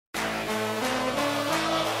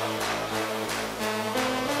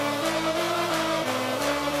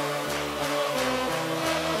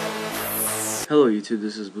Hello YouTube,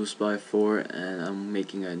 this is BoostBy4 and I'm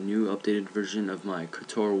making a new updated version of my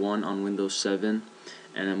Kotor 1 on Windows 7,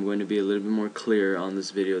 and I'm going to be a little bit more clear on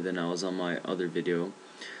this video than I was on my other video,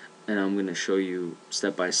 and I'm going to show you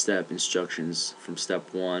step-by-step instructions from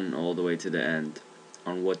step 1 all the way to the end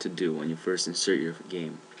on what to do when you first insert your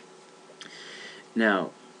game.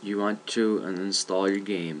 Now, you want to uninstall your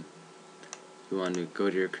game. You want to go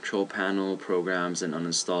to your control panel, programs, and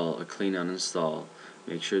uninstall, a clean uninstall.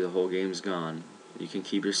 Make sure the whole game's gone. You can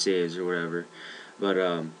keep your saves or whatever, but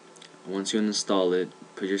once you uninstall it,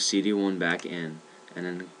 put your CD1 back in, and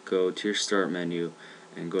then go to your start menu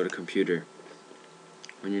and go to computer.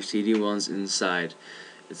 When your CD1's inside,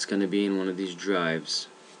 it's going to be in one of these drives.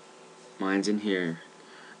 Mine's in here,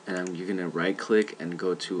 and you're going to right click and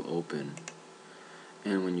go to open.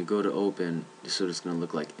 And when you go to open, this is what it's going to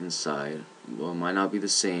look like inside. Well, it might not be the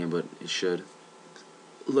same, but it should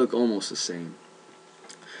look almost the same.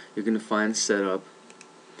 You're going to find setup,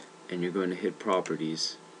 and you're going to hit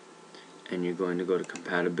properties, and you're going to go to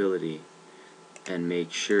compatibility and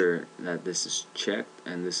make sure that this is checked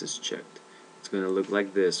and this is checked. It's going to look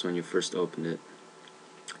like this when you first open it.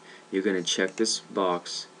 You're going to check this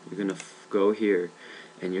box, you're going to go here,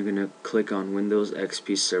 and you're going to click on Windows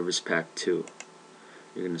XP Service Pack 2.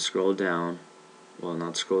 You're going to scroll down, well,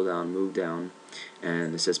 not scroll down, move down,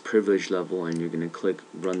 and it says privilege level, and you're going to click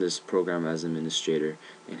run this program as administrator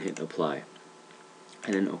and hit apply,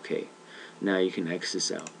 and then OK. Now you can X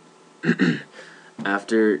this out.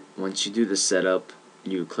 Once you do the setup,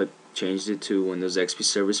 you change it to Windows XP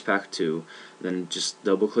Service Pack 2, then just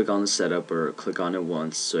double click on the setup or click on it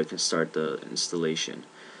once so it can start the installation.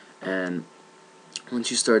 And once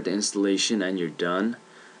you start the installation and you're done,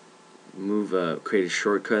 create a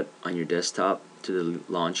shortcut on your desktop to the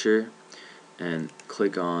launcher and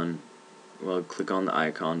click on the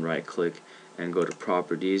icon, right click, and go to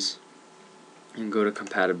properties and go to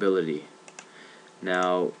compatibility.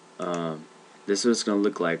 Now this is what it's going to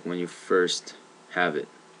look like when you first have it.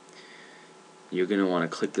 You're going to want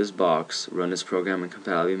to click this box, run this program in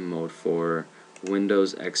compatibility mode for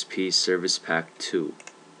Windows XP Service Pack 2.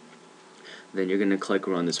 Then you're going to click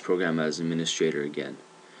run this program as administrator again.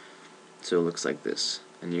 So it looks like this,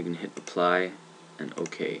 and you're going to hit apply and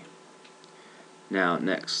OK. Now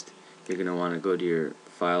next, you're going to want to go to your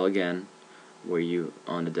file again,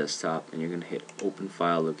 on the desktop, and you're going to hit open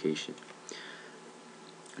file location.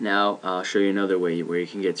 Now I'll show you another way where you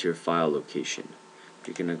can get to your file location.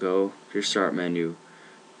 You're going to go to your start menu,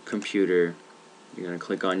 computer, you're going to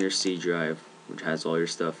click on your C drive, which has all your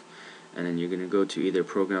stuff, and then you're going to go to either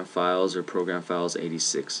program files or program files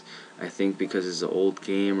 86. I think because it's an old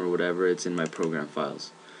game or whatever, it's in my program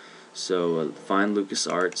files. So find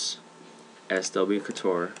LucasArts SW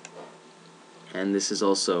Kotor, and this is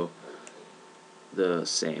also the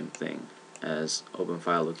same thing as open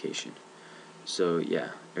file location. So yeah,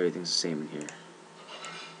 everything's the same in here.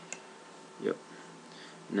 Yep.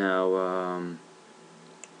 Now I'm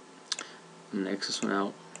gonna X this one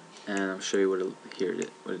out, and I'll show you what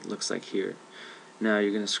it looks like here. Now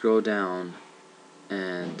you're gonna scroll down,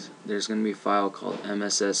 and there's gonna be a file called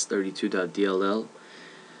mss32.dll.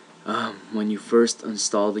 When you first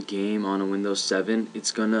install the game on a Windows 7,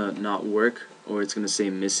 it's gonna not work, or it's gonna say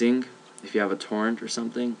missing if you have a torrent or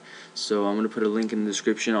something. So I'm gonna put a link in the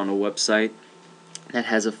description on a website that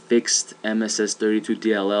has a fixed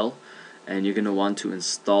mss32.dll, and you're gonna want to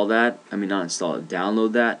install that.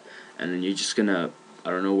 Download that, and then you're just gonna,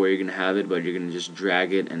 I don't know where you're gonna have it, but you're gonna just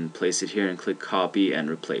drag it and place it here and click copy and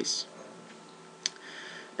replace.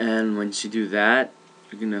 And once you do that,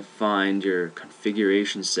 you're going to find your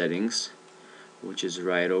configuration settings, which is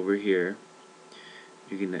right over here.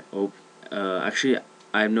 You're going to actually,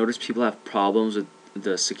 I've noticed people have problems with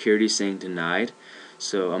the security saying denied,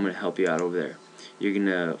 so I'm going to help you out over there. You're going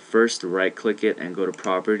to first right click it and go to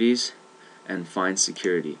properties and find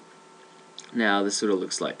security. Now this is what it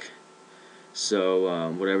looks like.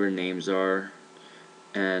 So whatever names are,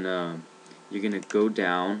 and you're going to go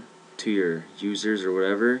down to your users or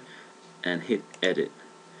whatever and hit edit,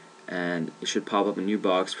 and it should pop up a new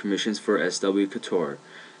box, permissions for SW Kotor,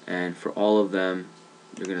 and for all of them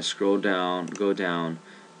you're going to scroll down, go down,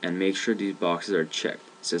 and make sure these boxes are checked.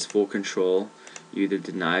 It says full control. You either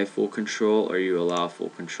deny full control or you allow full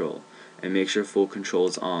control, and make sure full control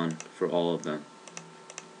is on for all of them,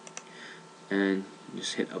 and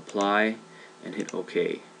just hit apply and hit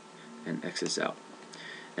OK and X this out.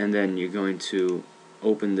 And then you're going to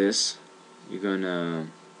open this, you're going to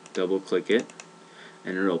double click it,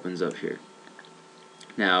 and it opens up here.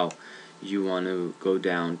 Now you want to go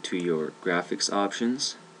down to your graphics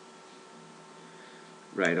options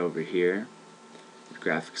right over here,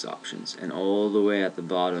 graphics options, and all the way at the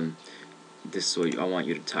bottom, this is what I want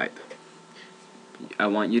you to type. I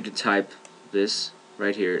want you to type this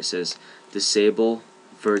right here. It says disable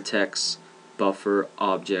vertex buffer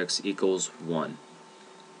objects equals 1,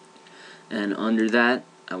 and under that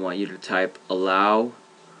I want you to type allow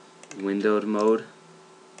windowed mode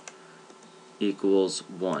equals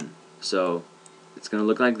 1. So it's gonna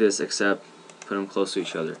look like this, except put them close to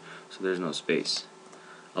each other so there's no space.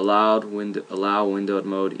 Allow windowed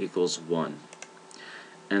mode equals 1,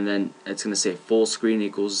 and then it's gonna say full screen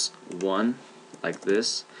equals 1, like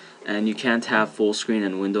this. And you can't have full screen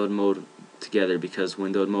and windowed mode together because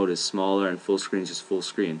windowed mode is smaller and full screen is just full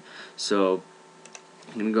screen. So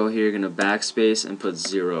I'm gonna go here, gonna backspace and put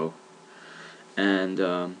 0. And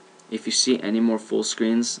if you see any more full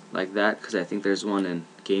screens like that, because I think there's one in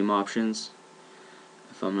game options.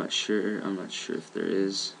 If I'm not sure if there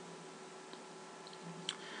is.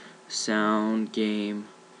 Sound, game.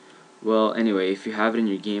 Well, anyway, if you have it in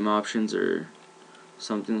your game options or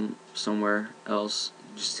something somewhere else,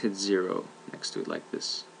 just hit 0 next to it like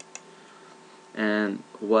this. And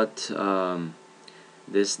what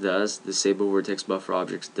this does, disable vertex buffer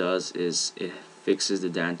objects does, is it fixes the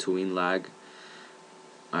Dantooine lag.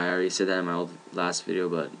 I already said that in my last video,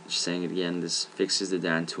 but just saying it again, this fixes the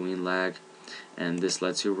Dantooine lag, and this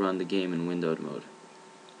lets you run the game in windowed mode.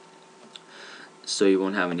 So you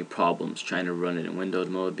won't have any problems trying to run it in windowed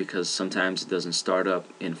mode, because sometimes it doesn't start up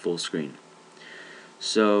in full screen.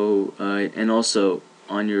 So and also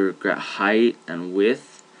on your height and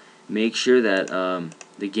width, make sure that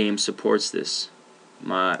the game supports this.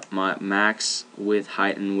 My max width,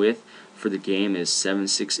 height, and width for the game is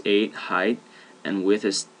 768 height, and width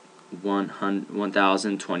is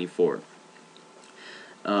 1024.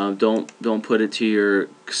 Don't put it to your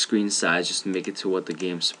screen size, just make it to what the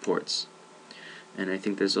game supports. And I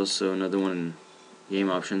think there's also another one in game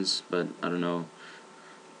options, but I don't know.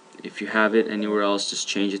 If you have it anywhere else, just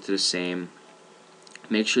change it to the same.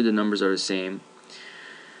 Make sure the numbers are the same.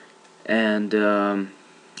 And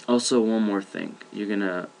also one more thing, you're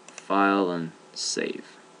gonna file and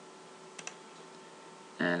save,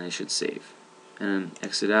 and it should save, and then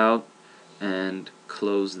exit out and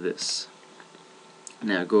close this.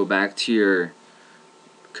 Now go back to your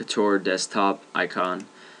Kotor desktop icon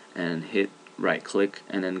and hit right click,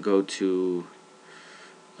 and then go to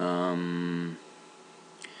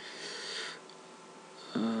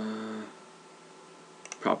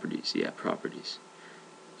properties. Yeah, properties.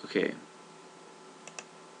 Okay.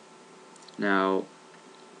 Now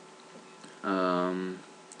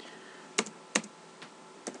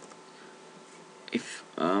if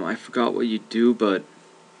I forgot what you do, but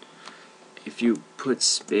if you put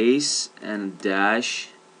space and a dash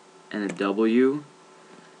and a W,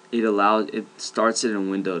 it starts it in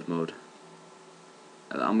windowed mode.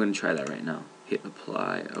 I'm gonna try that right now. Hit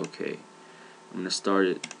apply. Okay, I'm gonna start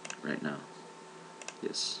it right now.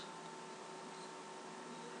 Yes,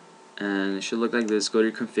 and it should look like this. Go to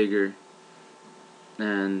your configure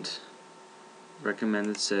and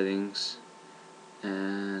recommended settings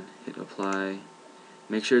and hit apply.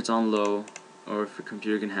 Make sure it's on low, or if your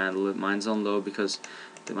computer can handle it. Mine's on low because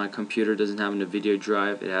my computer doesn't have a video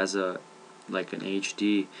drive. It has like an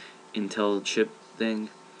HD Intel chip thing,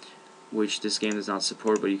 which this game does not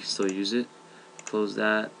support, but you can still use it. Close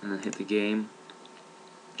that and then hit the game.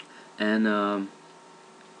 And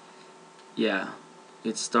yeah,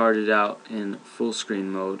 it started out in full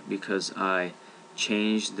screen mode because I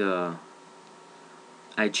changed the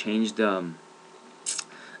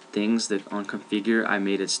things that on configure. I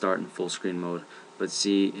made it start in full screen mode, but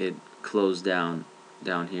see, it closed down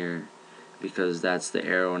here because that's the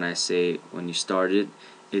error when I say when you start it,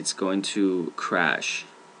 it's going to crash.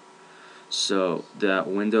 So that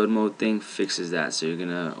windowed mode thing fixes that. So you're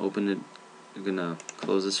gonna open it, you're gonna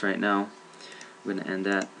close this right now. I'm gonna end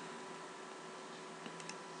that,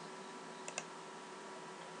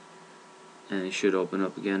 and it should open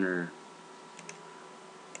up again, or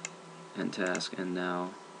end task. And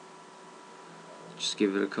now just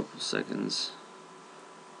give it a couple seconds.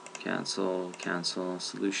 Cancel,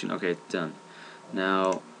 solution. Okay, done.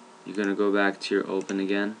 Now you're gonna go back to your open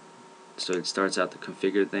again, so it starts out the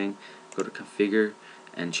configure thing. Go to configure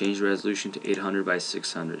and change the resolution to 800 by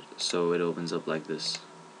 600, so it opens up like this.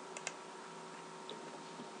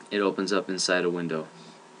 It opens up inside a window,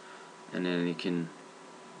 and then you can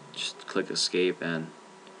just click escape and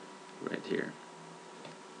right here.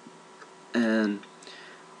 And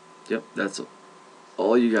yep, that's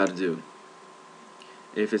all you gotta do.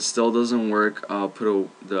 If it still doesn't work, I'll put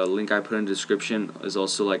the link I put in the description is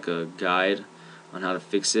also like a guide on how to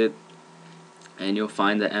fix it. and you'll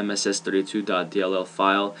find the mss32.dll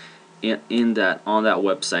file on that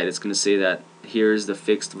website. It's going to say that here's the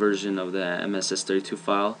fixed version of the mss32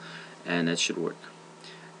 file, and that should work.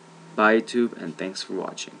 Bye YouTube, and thanks for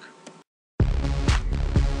watching.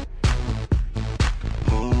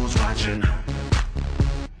 Who's watching?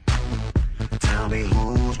 Tell me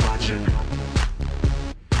who's watching?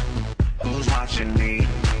 Who's watching me?